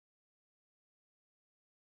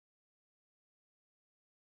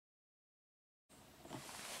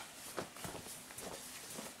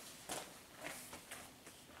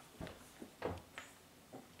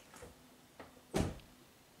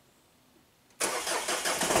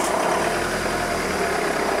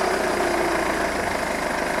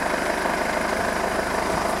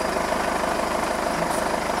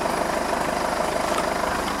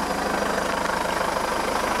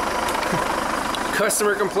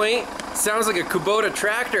customer complaint. Sounds like a Kubota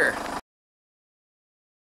tractor.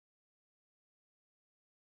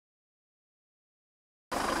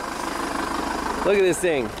 Look at this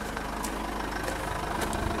thing.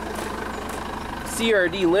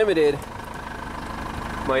 CRD Limited.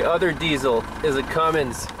 My other diesel is a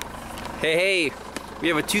Cummins. Hey, we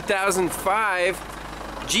have a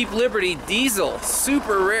 2005 Jeep Liberty diesel.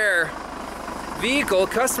 Super rare vehicle.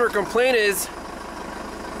 Customer complaint is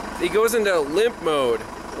he goes into limp mode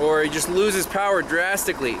or he just loses power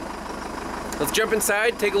drastically. Let's jump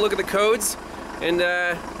inside, take a look at the codes, and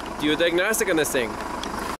do a diagnostic on this thing.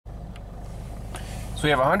 So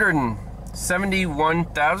we have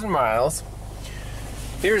 171,000 miles.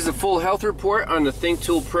 Here's the full health report on the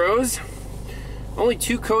THINKTOOL Pros. Only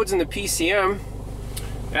 2 codes in the PCM.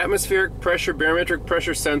 Atmospheric pressure, barometric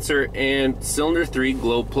pressure sensor, and cylinder 3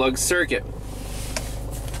 glow plug circuit.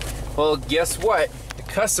 Well, guess what? The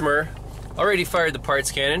customer already fired the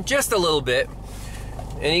parts cannon just a little bit,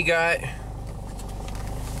 and he got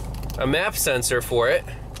a MAP sensor for it.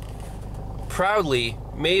 Proudly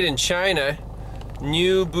made in China.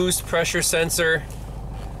 New boost pressure sensor,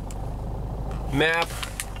 MAP.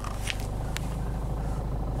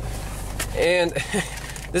 And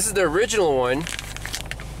this is the original one.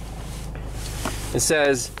 It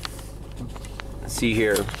says, let's see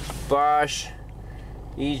here, Bosch,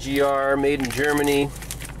 EGR, made in Germany.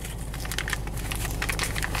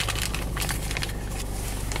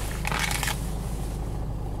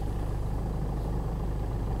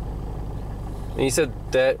 And he said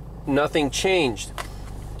that nothing changed.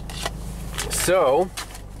 So,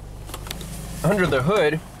 under the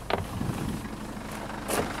hood,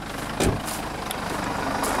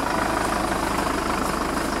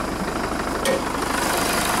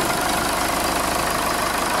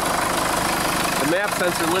 the MAP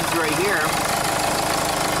sensor lives right here.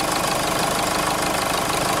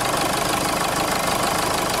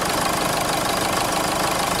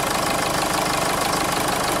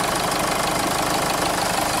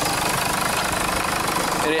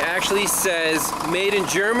 And it actually says made in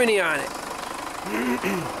Germany on it.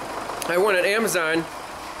 I went on Amazon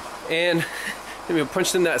and I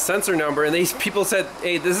punched in that sensor number, and these people said,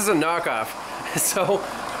 hey, this is a knockoff. So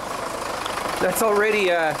that's already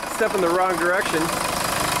a step in the wrong direction.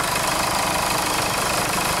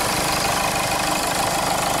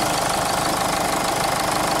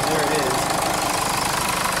 There it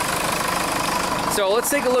is. So let's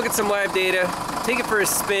take a look at some live data, take it for a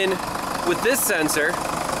spin with this sensor,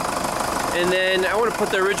 and then I want to put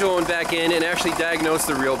the original one back in and actually diagnose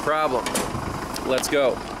the real problem. Let's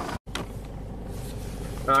go.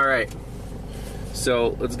 Alright,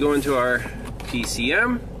 so let's go into our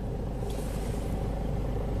PCM.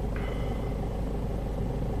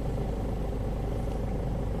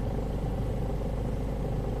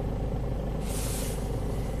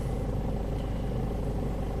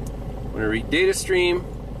 I'm going to read data stream.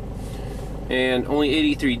 And only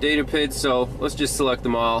 83 data PIDs, so let's just select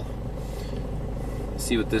them all.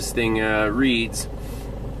 See what this thing reads.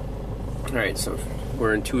 Alright, so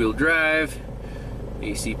we're in 2-wheel drive,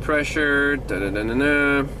 AC pressure,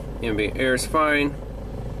 ambient air is fine.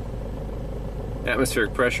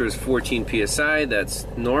 Atmospheric pressure is 14 psi, that's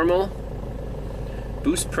normal.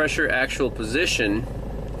 Boost pressure actual position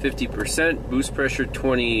 50%, boost pressure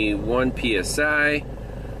 21 psi,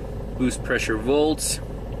 boost pressure volts.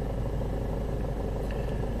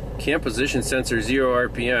 Cam position sensor 0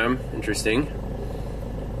 RPM, interesting.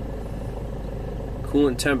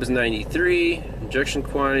 Coolant temp is 93. Injection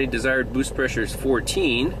quantity, desired boost pressure is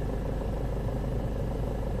 14.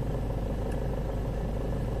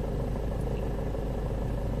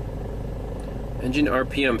 Engine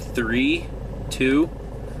RPM 3, 2,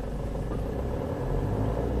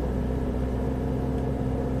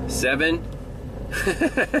 7.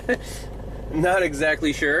 Not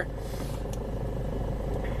exactly sure.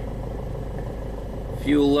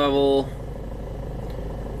 Fuel level,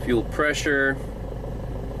 fuel pressure,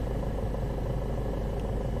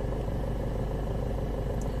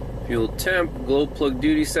 fuel temp, glow plug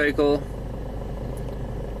duty cycle,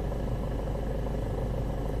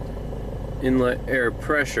 inlet air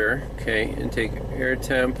pressure, okay, intake air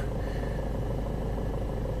temp,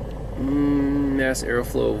 mass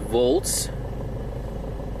airflow volts.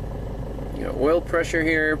 You got oil pressure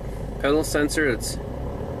here, pedal sensor, it's,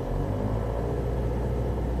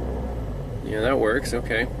 yeah, that works,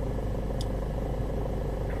 okay.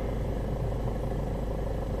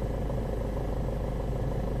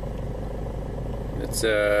 It's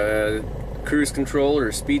cruise control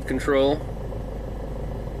or speed control.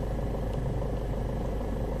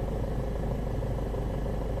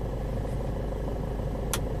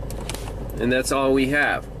 and that's all we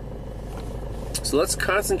have. So let's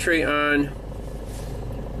concentrate on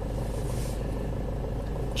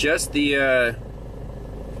just the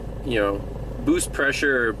boost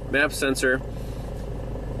pressure or MAP sensor,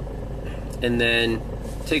 and then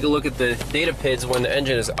take a look at the data PIDs when the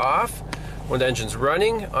engine is off, when the engine's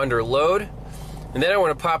running, under load, and then I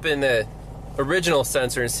want to pop in the original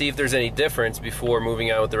sensor and see if there's any difference before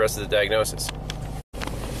moving on with the rest of the diagnosis.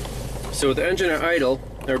 So with the engine at idle,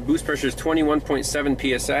 our boost pressure is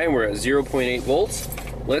 21.7 psi and we're at 0.8 volts.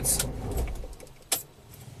 Let's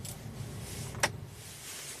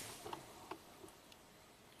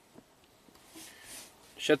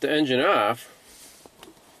shut the engine off.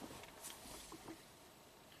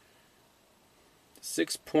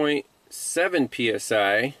 6.7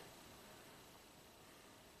 psi.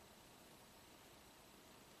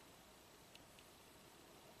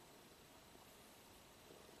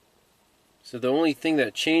 So the only thing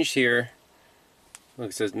that changed here, look,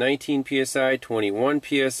 it says 19 psi, 21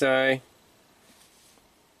 psi.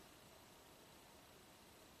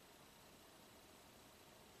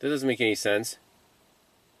 That doesn't make any sense.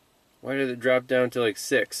 Why did it drop down to like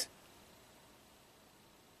 6?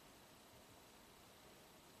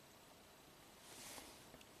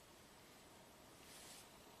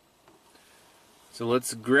 So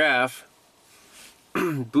let's graph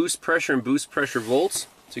boost pressure and boost pressure volts.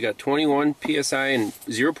 So you got 21 psi and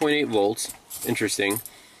 0.8 volts. Interesting.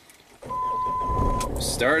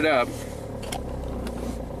 Start up.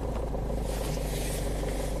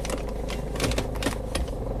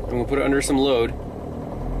 And we'll put it under some load.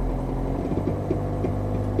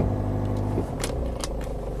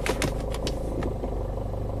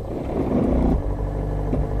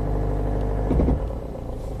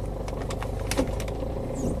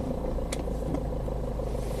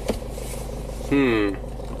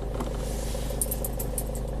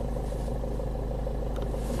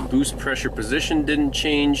 Boost pressure position didn't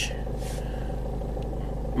change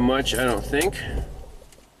much, I don't think.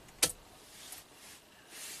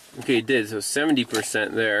 Okay, it did, so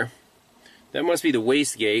 70% there. That must be the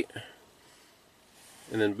wastegate.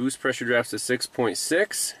 And then boost pressure drops to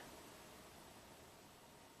 6.6.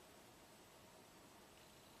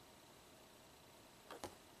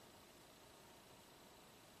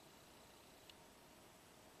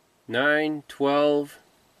 Nine, 12,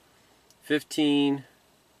 15,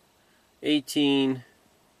 18,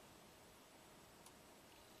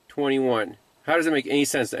 21. How does it make any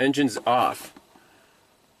sense? The engine's off.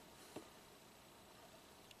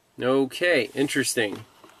 Okay, interesting.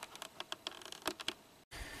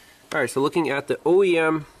 Alright, so looking at the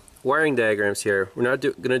OEM wiring diagrams here, we're not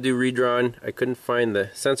going to do redrawn. I couldn't find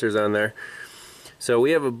the sensors on there. So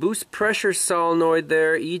we have a boost pressure solenoid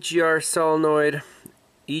there, EGR solenoid,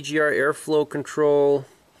 EGR airflow control.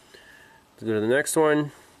 Let's go to the next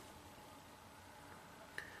one.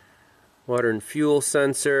 Water and fuel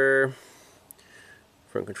sensor,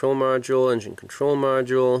 front control module, engine control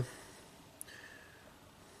module.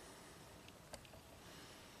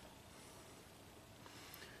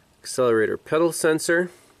 Accelerator pedal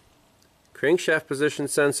sensor, crankshaft position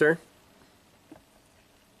sensor.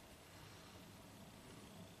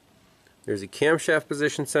 There's a camshaft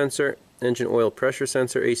position sensor, engine oil pressure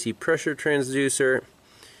sensor, AC pressure transducer,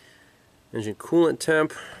 engine coolant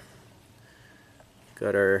temp.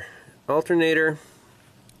 Got our alternator,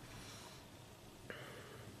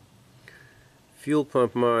 fuel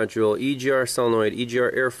pump module, EGR solenoid,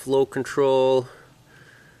 EGR airflow control.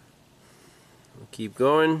 We'll keep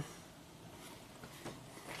going.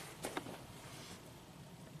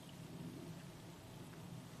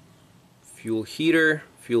 Fuel heater,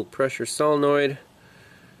 fuel pressure solenoid,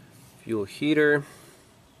 fuel heater,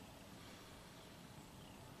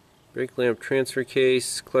 brake lamp transfer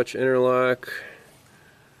case, clutch interlock,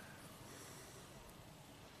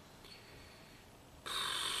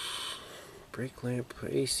 brake lamp,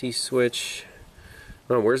 AC switch.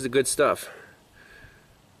 Oh, where's the good stuff?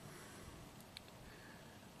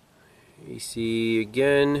 AC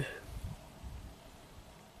again.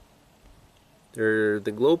 They're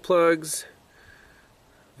the glow plugs,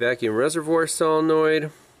 vacuum reservoir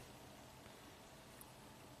solenoid,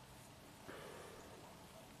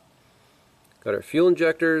 got our fuel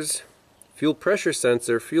injectors, fuel pressure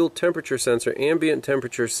sensor, fuel temperature sensor, ambient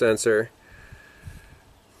temperature sensor,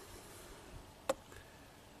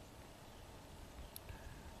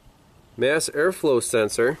 mass airflow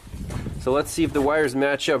sensor. So let's see if the wires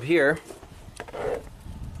match up here.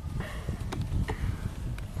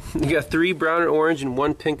 You got 3 brown and orange and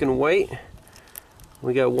 1 pink and white.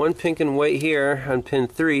 We got 1 pink and white here on pin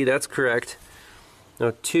 3, that's correct.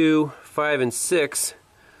 Now 2, 5, and 6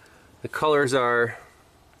 The colors are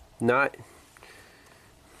not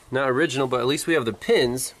original, but at least we have the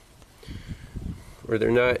pins where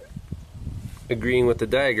they're not agreeing with the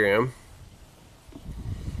diagram.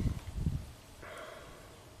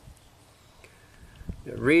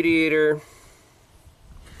 The radiator.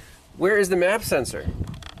 Where is the MAP sensor?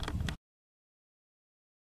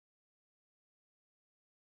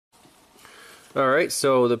 Alright,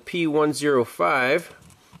 so the P0105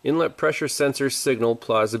 inlet pressure sensor signal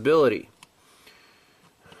plausibility.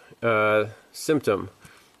 Symptom: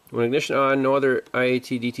 when ignition on, no other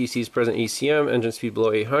IAT DTCs present ECM, engine speed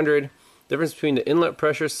below 800. Difference between the inlet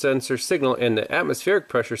pressure sensor signal and the atmospheric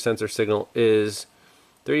pressure sensor signal is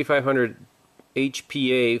 3500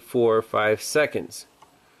 HPA for 5 seconds.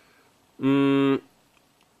 We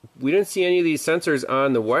didn't see any of these sensors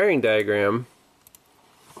on the wiring diagram.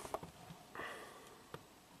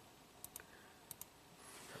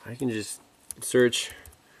 I can just search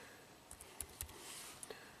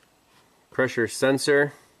pressure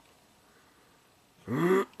sensor.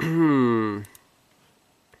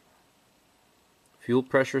 Fuel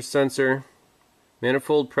pressure sensor,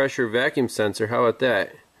 manifold pressure vacuum sensor. How about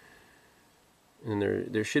that? And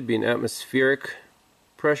there should be an atmospheric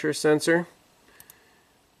pressure sensor.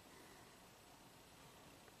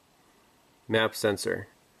 MAP sensor.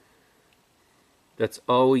 That's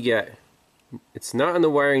all we get. It's not on the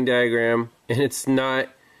wiring diagram, and it's not.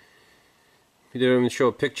 We didn't even show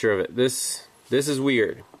a picture of it. This is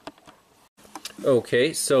weird.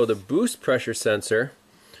 Okay, so the boost pressure sensor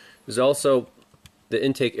is also the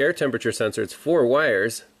intake air temperature sensor. It's 4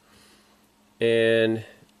 wires, and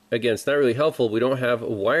again, it's not really helpful. We don't have a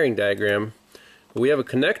wiring diagram, but we have a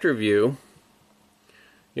connector view.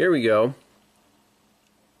 Here we go.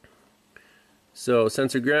 So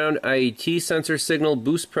sensor ground, IET sensor signal,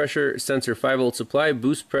 boost pressure sensor 5-volt supply,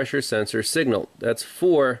 boost pressure sensor signal. That's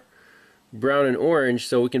 4 brown and orange,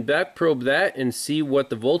 so we can back probe that and see what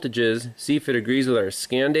the voltage is, see if it agrees with our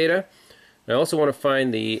scan data. I also want to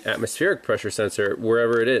find the atmospheric pressure sensor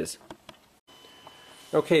wherever it is.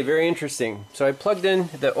 Okay, very interesting. So I plugged in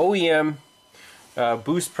the OEM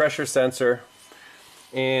boost pressure sensor,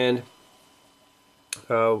 and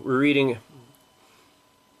we're reading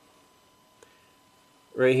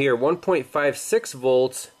right here 1.56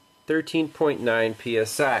 volts, 13.9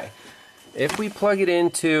 psi. If we plug it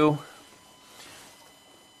into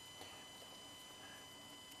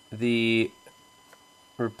the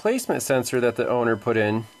replacement sensor that the owner put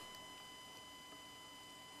in,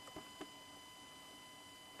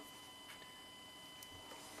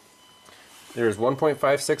 there's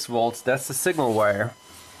 1.56 volts. That's the signal wire.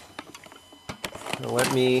 Now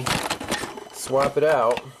let me swap it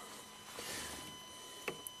out.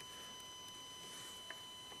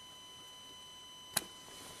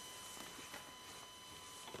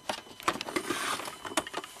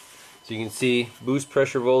 So you can see boost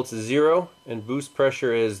pressure volts is 0 and boost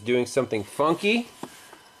pressure is doing something funky.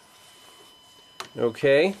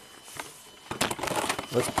 Okay,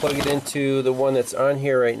 let's plug it into the one that's on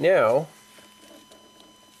here right now.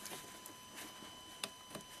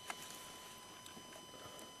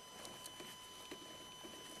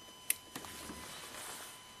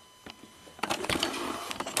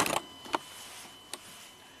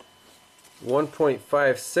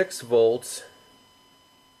 .56 volts.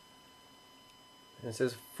 It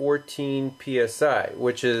says 14 psi,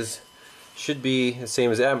 which should be the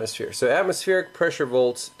same as atmosphere. So atmospheric pressure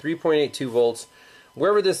volts, 3.82 volts.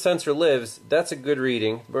 Wherever this sensor lives, that's a good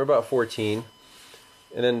reading. We're about 14.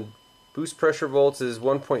 And then boost pressure volts is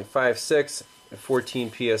 1.56 at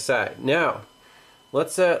 14 psi. Now,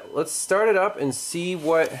 let's start it up and see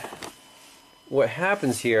what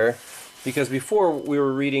happens here, because before we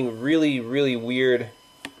were reading really weird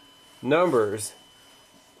numbers.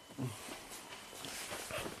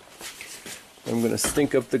 I'm going to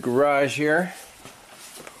stink up the garage here.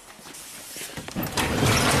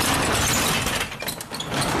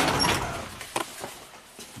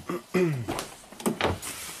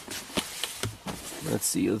 Let's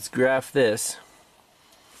see, let's graph this.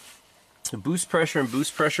 The boost pressure and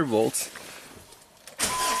boost pressure volts.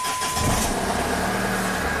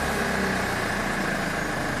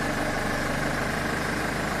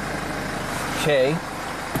 Okay.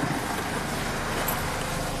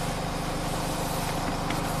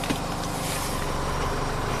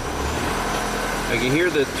 I can hear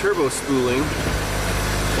the turbo spooling.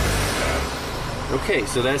 Okay,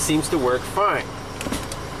 so that seems to work fine.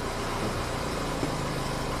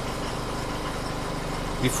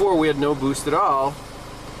 Before we had no boost at all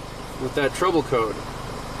with that trouble code.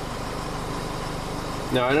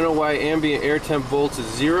 Now I don't know why ambient air temp volts is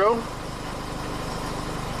 0.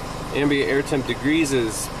 Ambient air temp degrees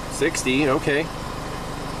is 60, okay.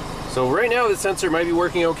 So right now the sensor might be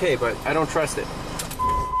working okay, but I don't trust it.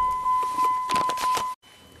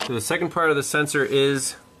 So the second part of the sensor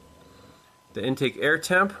is the intake air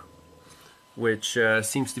temp, which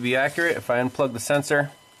seems to be accurate. If I unplug the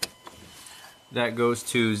sensor, that goes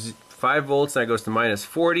to 5 volts, and that goes to minus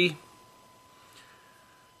 40.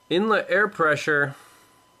 Inlet air pressure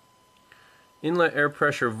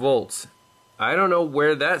volts. I don't know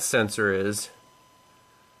where that sensor is.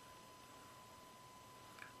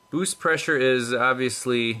 Boost pressure is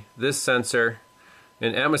obviously this sensor,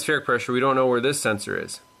 and atmospheric pressure, we don't know where this sensor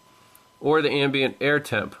is. Or the ambient air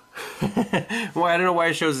temp. Well, I don't know why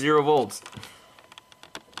it shows 0 volts.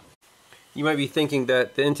 You might be thinking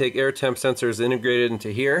that the intake air temp sensor is integrated into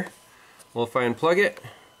here. Well, if I unplug it,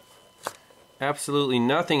 absolutely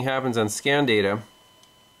nothing happens on scan data.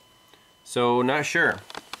 So, not sure.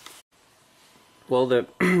 Well, the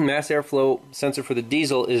mass airflow sensor for the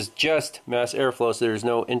diesel is just mass airflow, so there's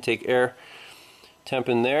no intake air temp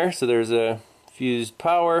in there. So there's a fused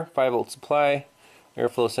power, 5 volt supply,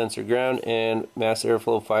 airflow sensor ground, and mass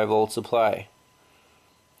airflow 5 volt supply.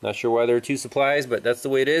 Not sure why there are 2 supplies, but that's the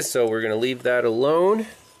way it is, so we're going to leave that alone.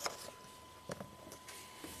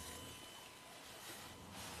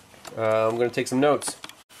 I'm going to take some notes.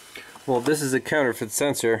 Well, this is a counterfeit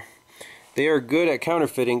sensor. They are good at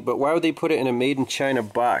counterfeiting, but why would they put it in a made in China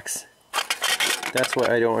box? That's what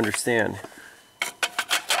I don't understand.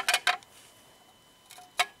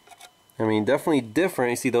 I mean, definitely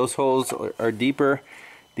different. You see those holes are deeper.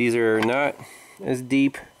 These are not as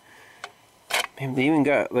deep. Man, they even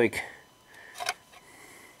got like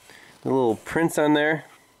the little prints on there.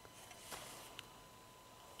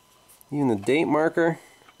 Even the date marker.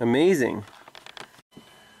 Amazing.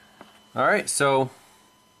 Alright, so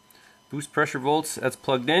boost pressure volts, that's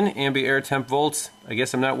plugged in. Ambient air temp volts, I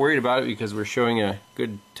guess I'm not worried about it because we're showing a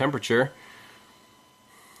good temperature.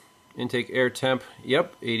 Intake air temp,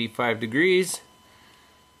 yep, 85 degrees.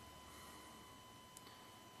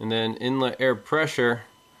 And then inlet air pressure,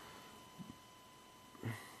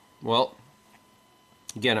 well,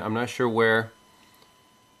 again, I'm not sure where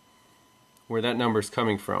that number is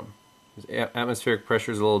coming from. Atmospheric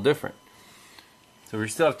pressure is a little different. So we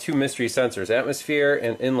still have 2 mystery sensors, atmosphere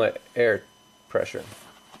and inlet air pressure.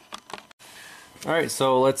 Alright,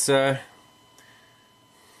 so let's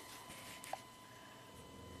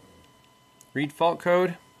read fault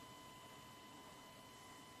code.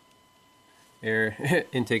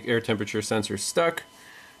 Intake air temperature sensor stuck.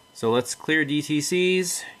 So let's clear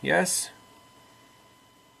DTCs, yes.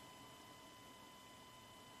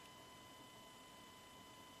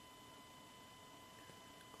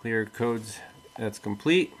 Clear codes, that's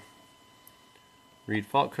complete. Read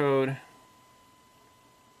fault code.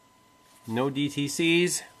 No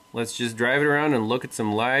DTCs. Let's just drive it around and look at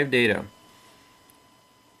some live data.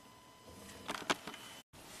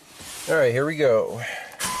 Alright, here we go.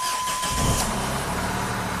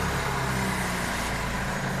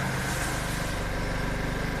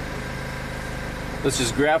 Let's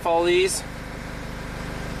just graph all these.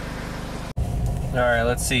 Alright,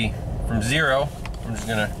 let's see. From 0, I'm just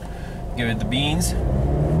gonna give it the beans.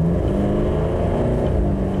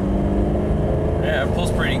 Yeah, it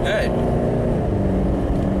pulls pretty good.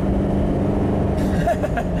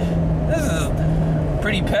 This is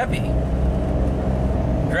pretty peppy.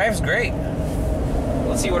 Drives great.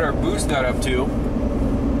 Let's see what our boost got up to.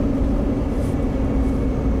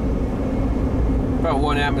 About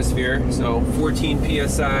 1 atmosphere, so 14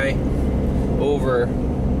 psi over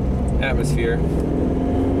atmosphere.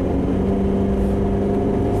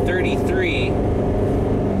 33.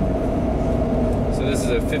 So this is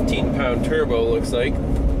a 15-pound turbo, looks like. I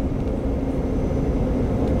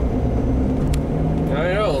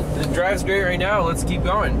don't know, it drives great right now. Let's keep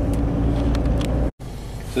going.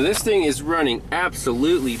 So this thing is running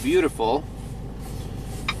absolutely beautiful.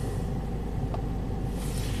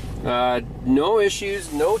 No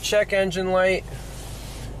issues, no check engine light.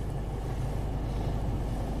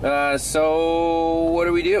 So what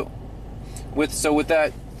do we do? With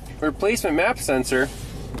that replacement MAP sensor,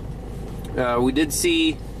 we did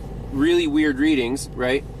see really weird readings,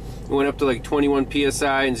 right? It went up to like 21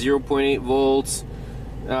 psi and 0.8 volts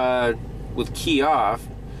with key off.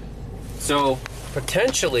 So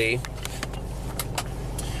potentially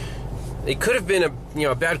it could have been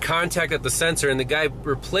a bad contact at the sensor, and the guy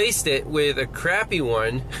replaced it with a crappy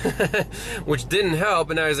one, which didn't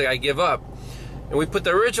help. And now he's like, I give up. And we put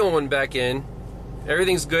the original one back in.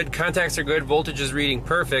 Everything's good, contacts are good, voltage is reading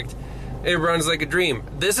perfect. It runs like a dream.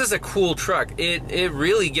 This is a cool truck. It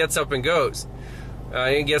really gets up and goes.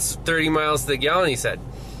 It gets 30 miles to the gallon, he said.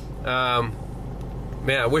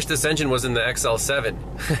 Man, I wish this engine was in the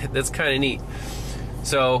XL7. That's kind of neat.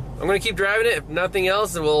 So I'm gonna keep driving it. If nothing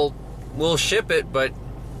else, we'll ship it. But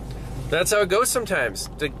that's how it goes sometimes.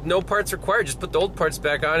 No parts required. Just put the old parts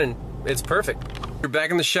back on, and it's perfect. We're back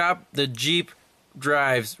in the shop. The Jeep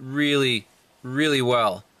drives really, really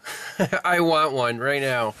well. I want one right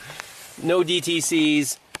now. No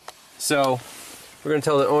DTCs. So we're gonna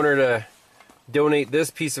tell the owner to donate this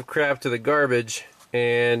piece of crap to the garbage,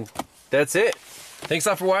 and that's it. Thanks a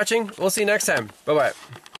lot for watching. We'll see you next time. Bye-bye.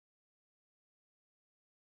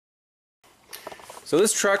 So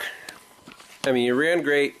this truck, I mean, it ran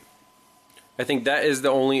great. I think that is the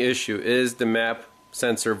only issue, is the MAP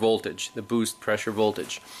sensor voltage, the boost pressure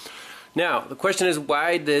voltage. Now, the question is,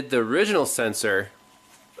 why did the original sensor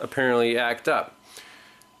apparently act up?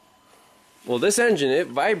 Well, this engine, it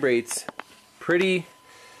vibrates pretty,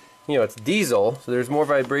 you know, it's diesel, so there's more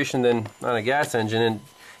vibration than on a gas engine, and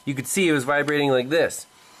you could see it was vibrating like this.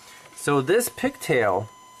 So this pigtail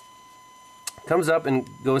comes up and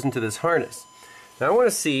goes into this harness. Now I want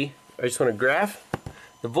to see, I just want to graph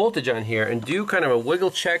the voltage on here and do kind of a wiggle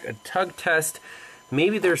check, a tug test.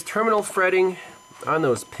 Maybe there's terminal fretting on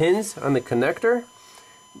those pins on the connector.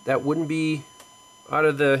 That wouldn't be out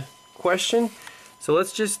of the question. So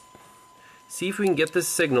let's just see if we can get this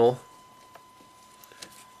signal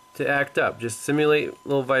to act up. Just simulate a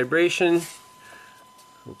little vibration.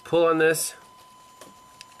 We'll pull on this.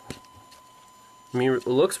 I mean, it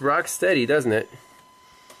looks rock steady, doesn't it?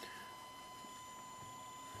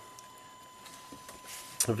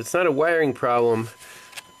 If it's not a wiring problem,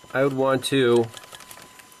 I would want to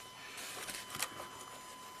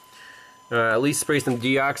at least spray some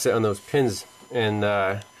deoxit on those pins and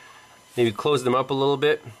maybe close them up a little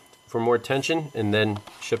bit for more tension, and then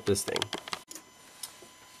ship this thing.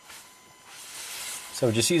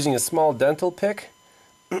 So just using a small dental pick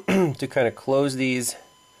to kind of close these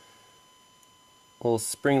little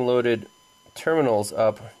spring-loaded terminals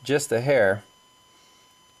up just a hair.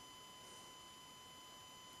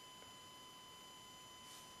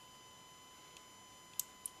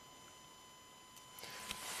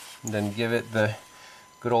 And then give it the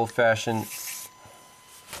good old-fashioned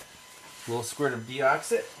little squirt of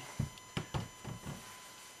deoxit.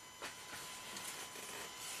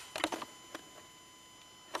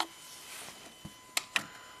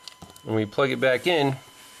 When we plug it back in, you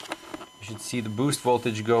should see the boost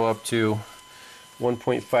voltage go up to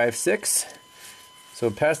 1.56. So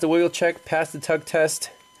past the wiggle check, past the tug test.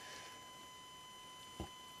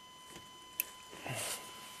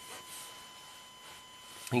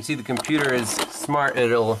 You can see the computer is smart.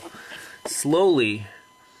 It'll slowly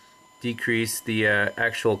decrease the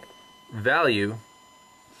actual value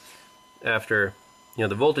after, you know,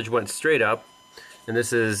 the voltage went straight up, and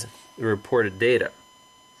this is the reported data.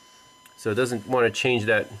 So it doesn't want to change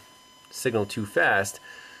that signal too fast.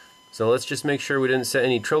 So let's just make sure we didn't set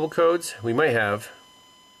any trouble codes. We might have.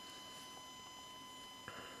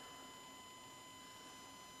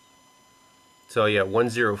 So yeah,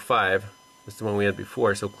 105 was the one we had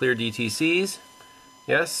before. So clear DTCs.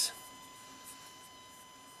 Yes.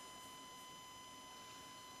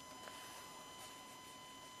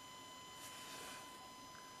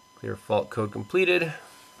 Clear fault code completed.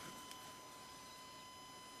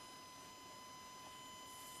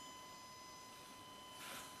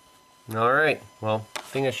 Alright, well, I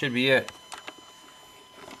think that should be it.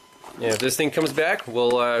 Yeah, if this thing comes back,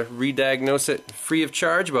 we'll re-diagnose it free of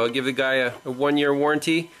charge, but I'll give the guy a 1-year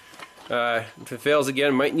warranty. If it fails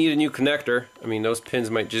again, might need a new connector. I mean, those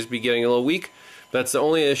pins might just be getting a little weak. That's the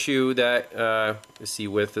only issue that I see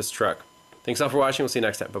with this truck. Thanks all for watching. We'll see you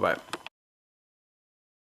next time. Bye-bye.